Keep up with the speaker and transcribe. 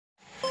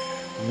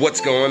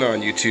What's going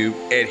on, YouTube?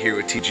 Ed here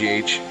with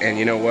TGH, and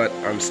you know what?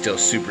 I'm still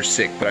super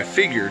sick, but I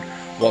figured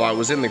while I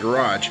was in the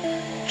garage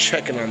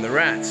checking on the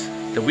rats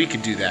that we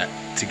could do that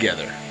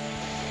together.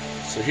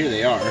 So here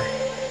they are,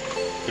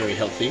 very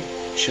healthy,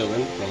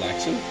 chilling,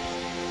 relaxing.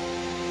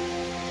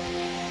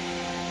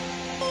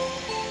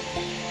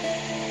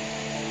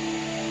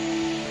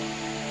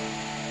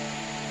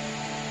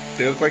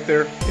 They look like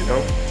they're,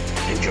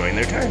 enjoying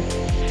their time.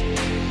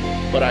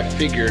 But I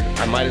figured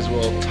I might as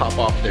well top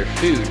off their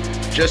food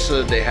just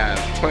so that they have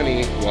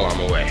plenty while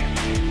I'm away.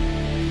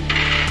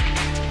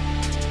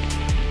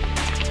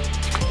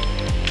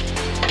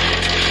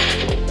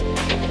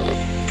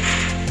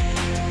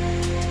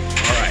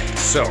 Alright,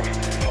 so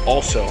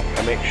also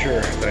I make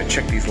sure that I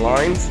check these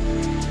lines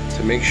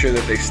to make sure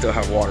that they still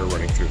have water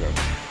running through them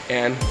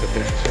and that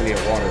there's plenty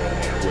of water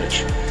in there,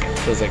 which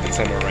feels like it's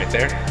somewhere right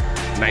there,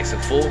 nice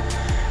and full.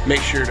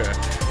 Make sure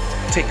to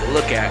take a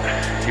look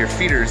at your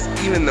feeders.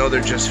 Even though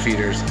they're just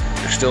feeders,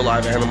 they're still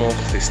live animals,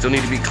 they still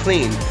need to be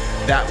cleaned.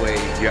 That way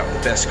you have the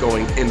best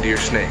going into your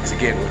snakes.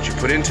 Again, what you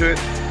put into it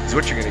is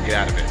what you're gonna get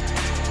out of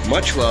it.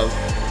 Much love.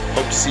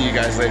 Hope to see you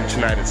guys later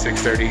tonight at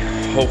 6:30.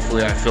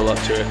 Hopefully I feel up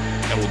to it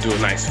and we'll do a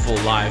nice full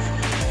live.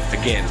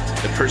 Again,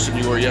 the person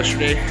you were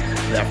yesterday,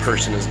 that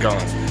person is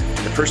gone.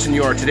 And the person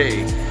you are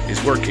today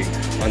is working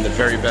on the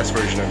very best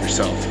version of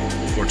yourself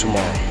for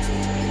tomorrow.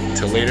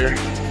 Until later,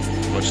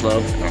 much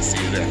love, and I'll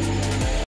see you then.